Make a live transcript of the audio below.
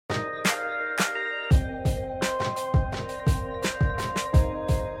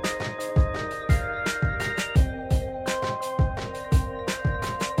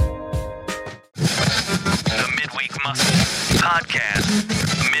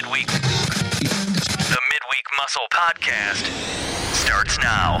Muscle podcast starts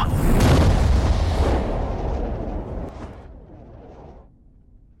now.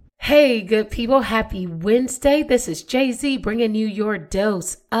 Hey, good people. Happy Wednesday. This is Jay-Z bringing you your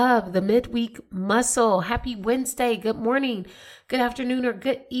dose of the midweek muscle. Happy Wednesday. Good morning, good afternoon, or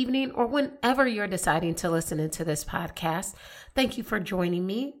good evening, or whenever you're deciding to listen into this podcast. Thank you for joining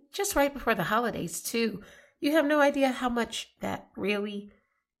me just right before the holidays, too. You have no idea how much that really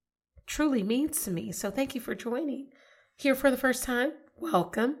truly means to me. So thank you for joining. Here for the first time,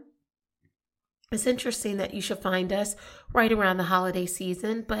 welcome. It's interesting that you should find us right around the holiday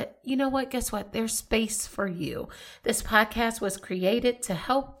season, but you know what? Guess what? There's space for you. This podcast was created to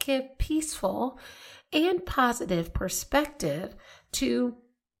help give peaceful and positive perspective to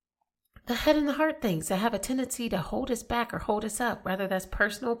the head and the heart things that have a tendency to hold us back or hold us up, whether that's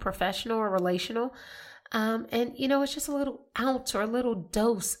personal, professional, or relational. And it's just a little ounce or a little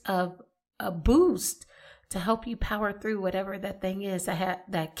dose of a boost to help you power through whatever that thing is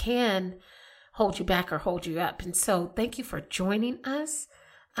that can hold you back or hold you up. And so thank you for joining us.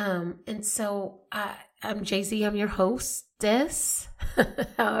 I'm Jay-Z. I'm your hostess.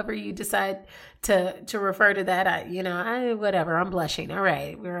 However you decide to refer to that, whatever. I'm blushing. All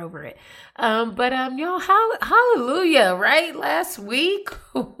right, we're over it. Y'all, hallelujah, right? Last week,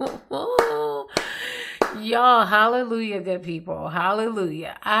 y'all, hallelujah, good people,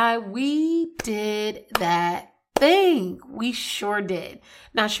 hallelujah. We did that thing. We sure did.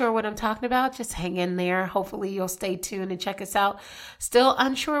 Not sure what I'm talking about. Just hang in there. Hopefully you'll stay tuned and check us out. Still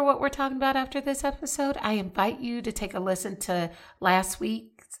unsure what we're talking about after this episode? I invite you to take a listen to last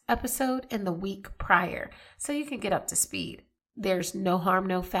week's episode and the week prior so you can get up to speed. There's no harm,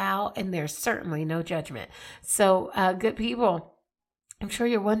 no foul, and there's certainly no judgment. So, good people, I'm sure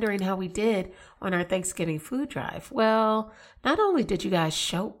you're wondering how we did on our Thanksgiving food drive. Well, not only did you guys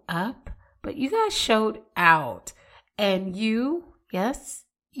show up, but you guys showed out. And you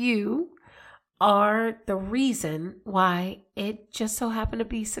are the reason why it just so happened to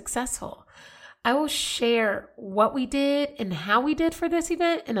be successful. I will share what we did and how we did for this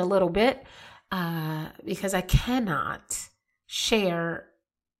event in a little bit because I cannot share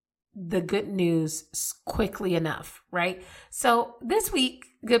the good news quickly enough, right? So this week,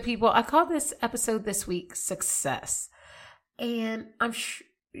 good people, I call this episode this week Success. And I'm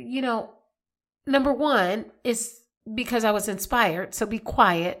number one is because I was inspired. So be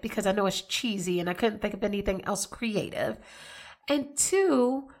quiet because I know it's cheesy and I couldn't think of anything else creative. And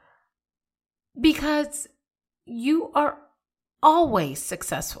two, because you are always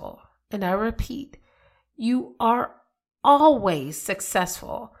successful. And I repeat, you are always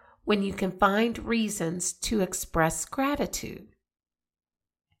successful when you can find reasons to express gratitude.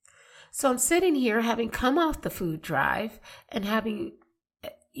 So I'm sitting here having come off the food drive and having,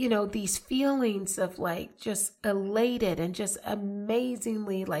 these feelings of like just elated and just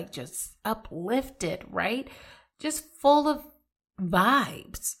amazingly like just uplifted, right? Just full of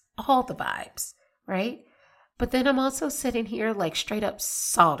vibes, all the vibes, right? But then I'm also sitting here like straight up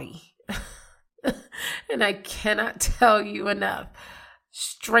salty. And I cannot tell you enough.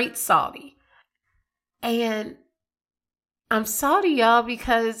 Straight salty. And I'm salty, y'all,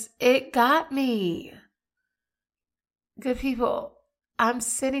 because it got me. Good people, I'm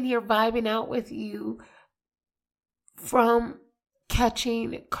sitting here vibing out with you from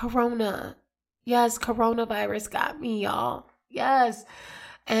catching corona. Yes, coronavirus got me, y'all. Yes.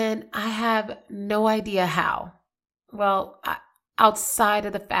 And I have no idea how. Well, outside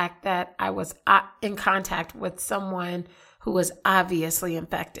of the fact that I was in contact with someone who was obviously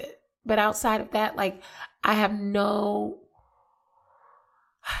infected. But outside of that, like, I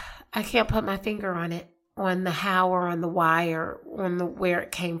can't put my finger on it, on the how or on the why or on the where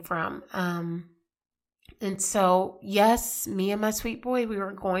it came from. And so, yes, me and my sweet boy, we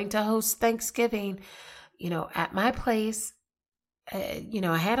were going to host Thanksgiving, at my place. I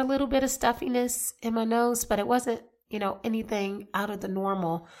had a little bit of stuffiness in my nose, but it wasn't, anything out of the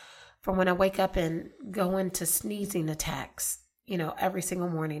normal from when I wake up and go into sneezing attacks. Every single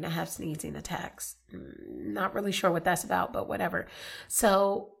morning I have sneezing attacks. Not really sure what that's about, but whatever.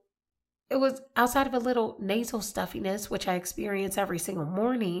 So it was outside of a little nasal stuffiness, which I experience every single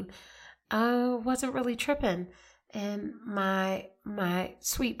morning. I wasn't really tripping. And my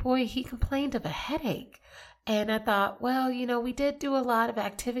sweet boy, he complained of a headache. And I thought, well, we did do a lot of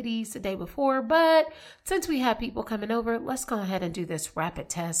activities the day before, but since we have people coming over, let's go ahead and do this rapid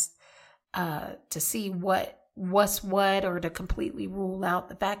test to see what's what, or to completely rule out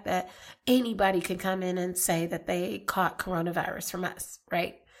the fact that anybody could come in and say that they caught coronavirus from us,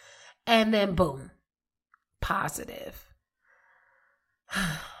 right? And then boom, positive.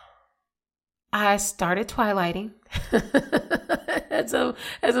 I started twilighting. as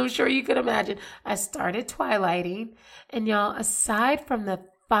I'm sure you could imagine, I started twilighting. And y'all, aside from the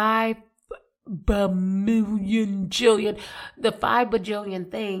 5 bajillion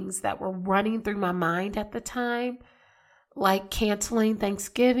things that were running through my mind at the time, like canceling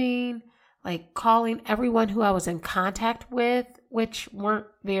Thanksgiving, like calling everyone who I was in contact with, which weren't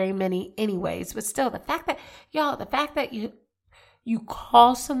very many anyways, but still the fact that you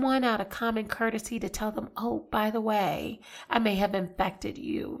call someone out of common courtesy to tell them, oh, by the way, I may have infected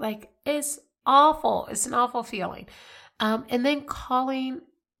you. Like, it's awful. It's an awful feeling. And then calling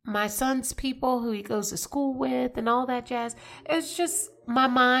my son's people who he goes to school with and all that jazz. It's just, my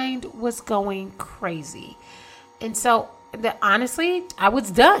mind was going crazy. And so, honestly, I was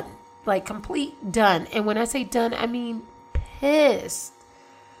done. Like, complete done. And when I say done, I mean pissed.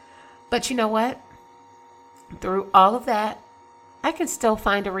 But you know what? Through all of that, I can still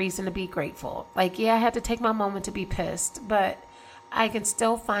find a reason to be grateful. Like, yeah, I had to take my moment to be pissed, but I can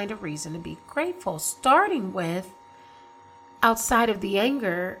still find a reason to be grateful. Starting with, outside of the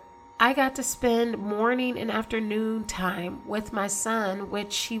anger, I got to spend morning and afternoon time with my son,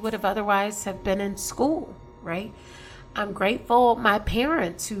 which he would have otherwise have been in school, right? I'm grateful my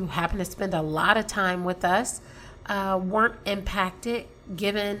parents, who happen to spend a lot of time with us, weren't impacted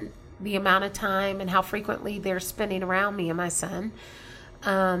given the amount of time and how frequently they're spending around me and my son.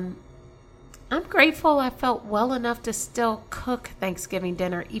 I'm grateful I felt well enough to still cook Thanksgiving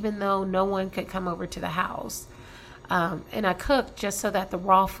dinner, even though no one could come over to the house. And I cooked just so that the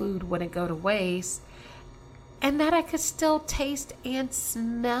raw food wouldn't go to waste, and that I could still taste and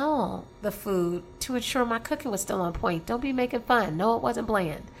smell the food to ensure my cooking was still on point. Don't be making fun. No, it wasn't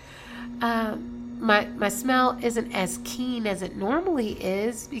bland. My smell isn't as keen as it normally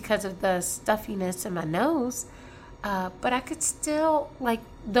is because of the stuffiness in my nose, but I could still, like,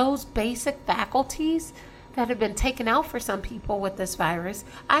 those basic faculties that have been taken out for some people with this virus,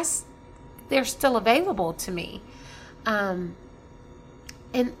 they're still available to me.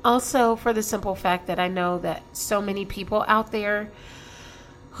 And also for the simple fact that I know that so many people out there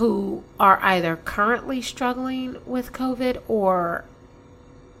who are either currently struggling with COVID or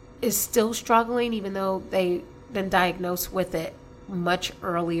is still struggling, even though they've been diagnosed with it much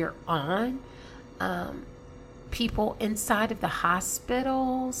earlier on. People inside of the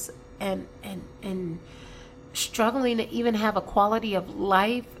hospitals and struggling to even have a quality of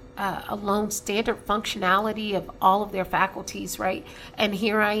life, alone standard functionality of all of their faculties, right? And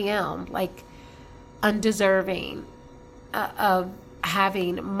here I am, like, undeserving of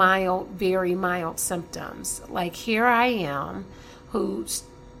having very mild symptoms. Like, here I am, who's,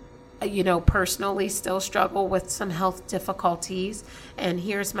 personally still struggle with some health difficulties. And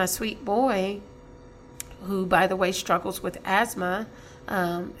here's my sweet boy, who, by the way, struggles with asthma.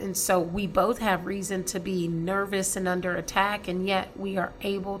 And so we both have reason to be nervous and under attack, and yet we are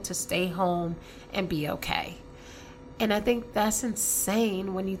able to stay home and be okay. And I think that's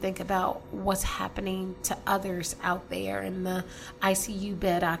insane when you think about what's happening to others out there and the ICU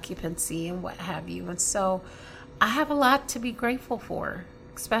bed occupancy and what have you. And so I have a lot to be grateful for,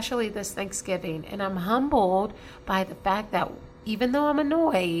 especially this Thanksgiving. And I'm humbled by the fact that even though I'm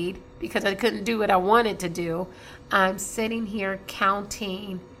annoyed because I couldn't do what I wanted to do, I'm sitting here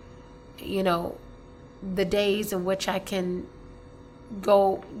counting, the days in which I can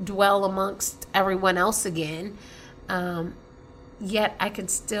go dwell amongst everyone else again. Yet I can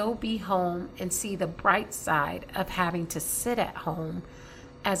still be home and see the bright side of having to sit at home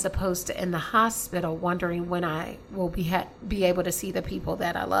as opposed to in the hospital wondering when I will be able to see the people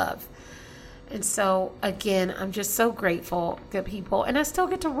that I love. And so, again, I'm just so grateful, good people. And I still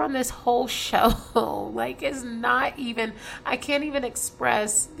get to run this whole show. Like, it's not even, I can't even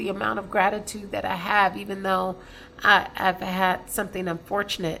express the amount of gratitude that I have, even though I've had something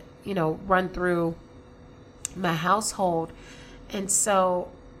unfortunate, run through my household. And so,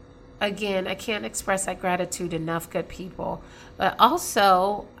 again, I can't express that gratitude enough, good people. But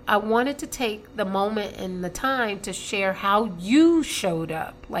also, I wanted to take the moment and the time to share how you showed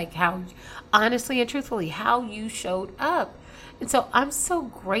up, like how, honestly and truthfully, how you showed up. And so I'm so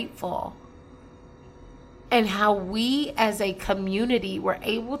grateful and how we as a community were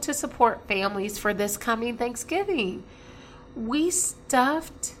able to support families for this coming Thanksgiving. We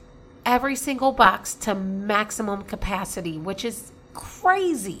stuffed every single box to maximum capacity, which is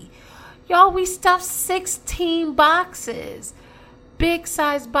crazy. Y'all, we stuffed 16 boxes. Big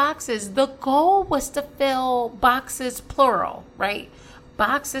size boxes. The goal was to fill boxes plural, right?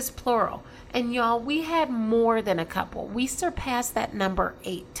 Boxes plural. And y'all, we had more than a couple. We surpassed that number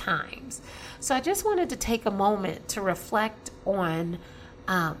 8 times. So I just wanted to take a moment to reflect on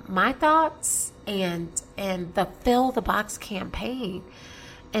my thoughts and the Fill the Box campaign.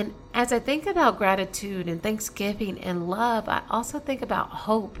 And as I think about gratitude and Thanksgiving and love, I also think about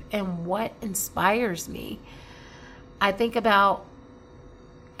hope and what inspires me. I think about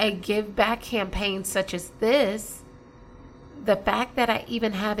a give back campaign such as this, the fact that I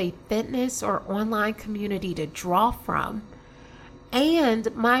even have a fitness or online community to draw from,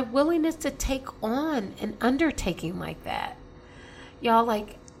 and my willingness to take on an undertaking like that. Y'all,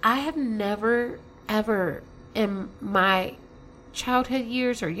 like, I have never, ever in my childhood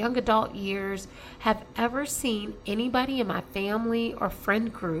years or young adult years have ever seen anybody in my family or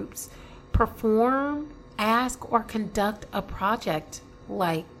friend groups perform, ask, or conduct a project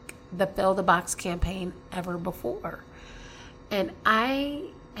like the Fill the Box campaign ever before. And I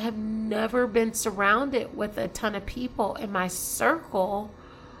have never been surrounded with a ton of people in my circle,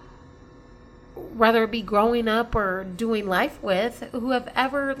 whether it be growing up or doing life with, who have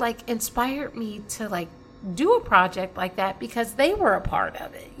ever like inspired me to like do a project like that because they were a part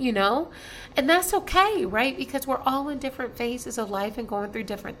of it, you know? And that's okay, right? Because we're all in different phases of life and going through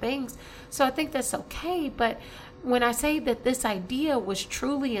different things. So I think that's okay. But when I say that this idea was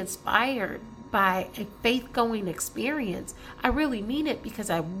truly inspired by a faith-going experience, I really mean it, because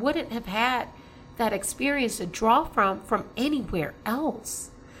I wouldn't have had that experience to draw from anywhere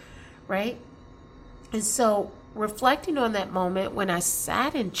else, right? And so reflecting on that moment when I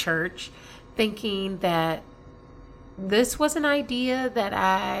sat in church thinking that this was an idea that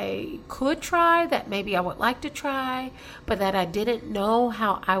I could try, that maybe I would like to try, but that I didn't know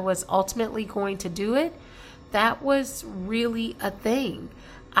how I was ultimately going to do it, that was really a thing.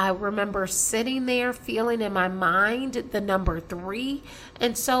 I remember sitting there feeling in my mind the number 3.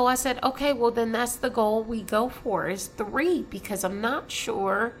 And so I said, okay, well then that's the goal we go for, is 3, because I'm not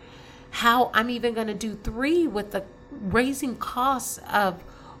sure how I'm even going to do 3 with the raising costs of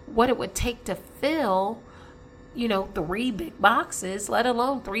what it would take to fill, 3 big boxes, let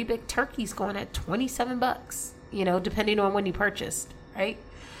alone 3 big turkeys going at $27, depending on when you purchased, right?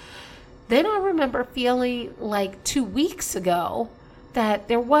 Then I remember feeling like 2 weeks ago that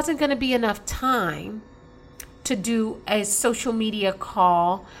there wasn't going to be enough time to do a social media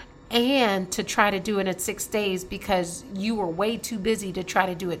call and to try to do it in 6 days, because you were way too busy to try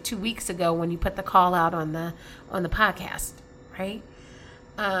to do it 2 weeks ago when you put the call out on the podcast, right?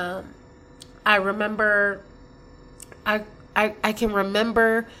 I remember, I can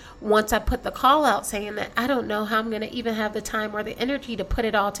remember once I put the call out saying that I don't know how I'm going to even have the time or the energy to put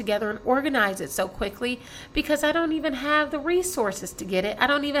it all together and organize it so quickly, because I don't even have the resources to get it. I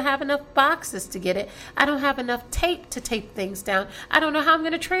don't even have enough boxes to get it. I don't have enough tape to tape things down. I don't know how I'm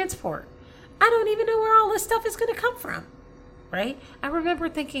going to transport. I don't even know where all this stuff is going to come from, right? I remember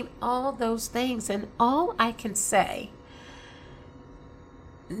thinking all those things, and all I can say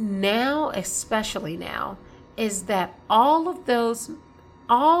now, especially now, is that all of those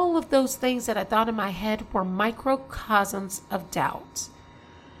things that I thought in my head were microcosms of doubt.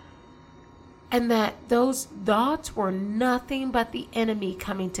 And that those thoughts were nothing but the enemy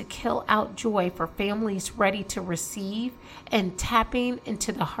coming to kill out joy for families ready to receive and tapping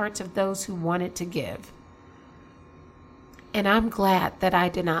into the hearts of those who wanted to give. And I'm glad that I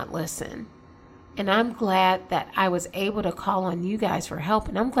did not listen. And I'm glad that I was able to call on you guys for help.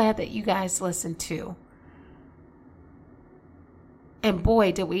 And I'm glad that you guys listened too. And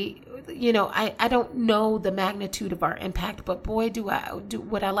boy, did we, I don't know the magnitude of our impact, but boy,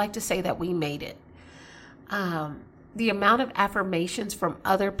 would I like to say that we made it. The amount of affirmations from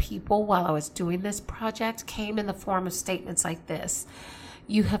other people while I was doing this project came in the form of statements like this: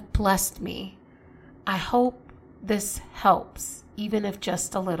 "You have blessed me. I hope this helps, even if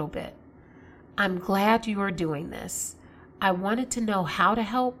just a little bit. I'm glad you are doing this. I wanted to know how to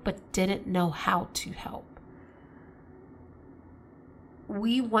help, but didn't know how to help."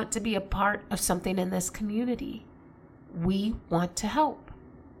 We want to be a part of something in this community. We want to help.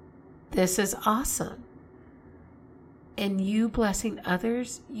 This is awesome. And you blessing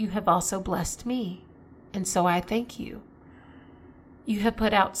others, you have also blessed me. And so I thank you. You have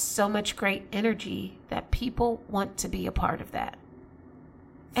put out so much great energy that people want to be a part of that.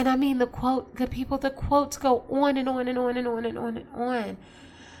 And I mean, the quotes go on and on and on and on and on and on.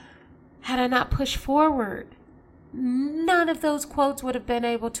 Had I not pushed forward, none of those quotes would have been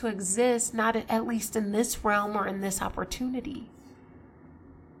able to exist, not at least in this realm or in this opportunity.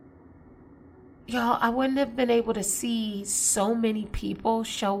 Y'all, I wouldn't have been able to see so many people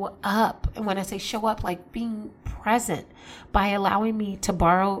show up. And when I say show up, like being present, by allowing me to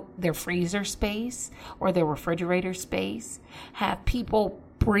borrow their freezer space or their refrigerator space, have people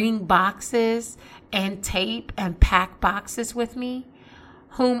bring boxes and tape and pack boxes with me,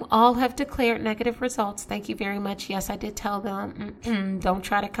 whom all have declared negative results. Thank you very much. Yes, I did tell them, don't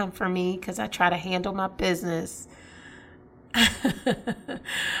try to come for me because I try to handle my business.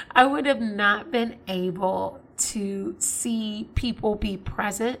 I would have not been able to see people be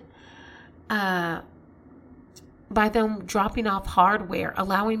present by them dropping off hardware,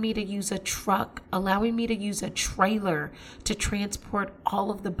 allowing me to use a truck, allowing me to use a trailer to transport all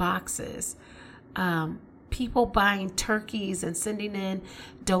of the boxes. People buying turkeys and sending in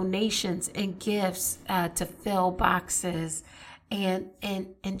donations and gifts to fill boxes, and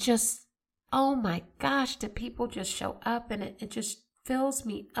just, oh my gosh, did people just show up, and it just fills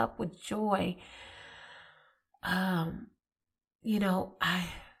me up with joy.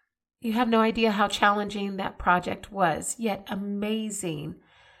 You have no idea how challenging that project was, yet amazing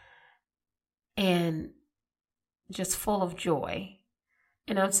and just full of joy.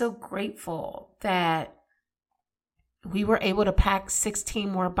 And I'm so grateful that we were able to pack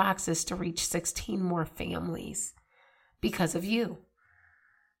 16 more boxes to reach 16 more families because of you,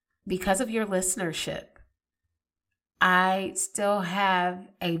 because of your listenership. I still have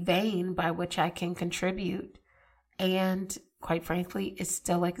a vein by which I can contribute, and quite frankly, it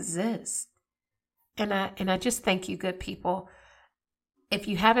still exists. And I just thank you, good people. If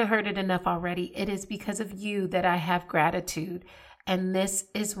you haven't heard it enough already, it is because of you that I have gratitude. And this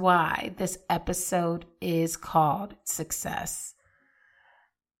is why this episode is called Success.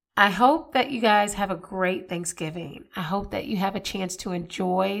 I hope that you guys have a great Thanksgiving. I hope that you have a chance to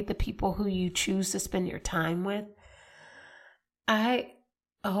enjoy the people who you choose to spend your time with. I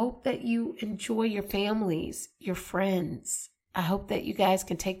hope that you enjoy your families, your friends. I hope that you guys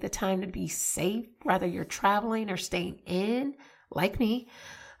can take the time to be safe, whether you're traveling or staying in, like me.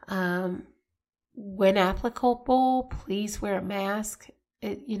 When applicable, please wear a mask.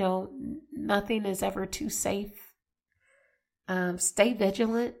 Nothing is ever too safe. Stay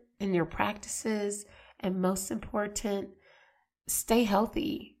vigilant in your practices, and most important, stay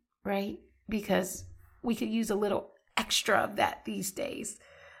healthy, right? Because we could use a little extra of that these days.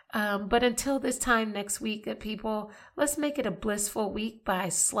 But until this time next week, good people, let's make it a blissful week by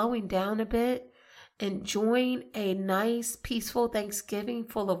slowing down a bit, enjoying a nice, peaceful Thanksgiving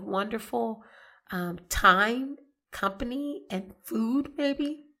full of wonderful time, company, and food,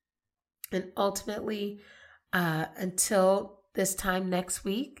 maybe. And ultimately, until this time next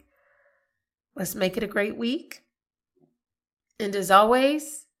week, let's make it a great week. And as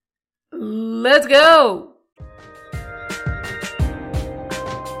always, let's go.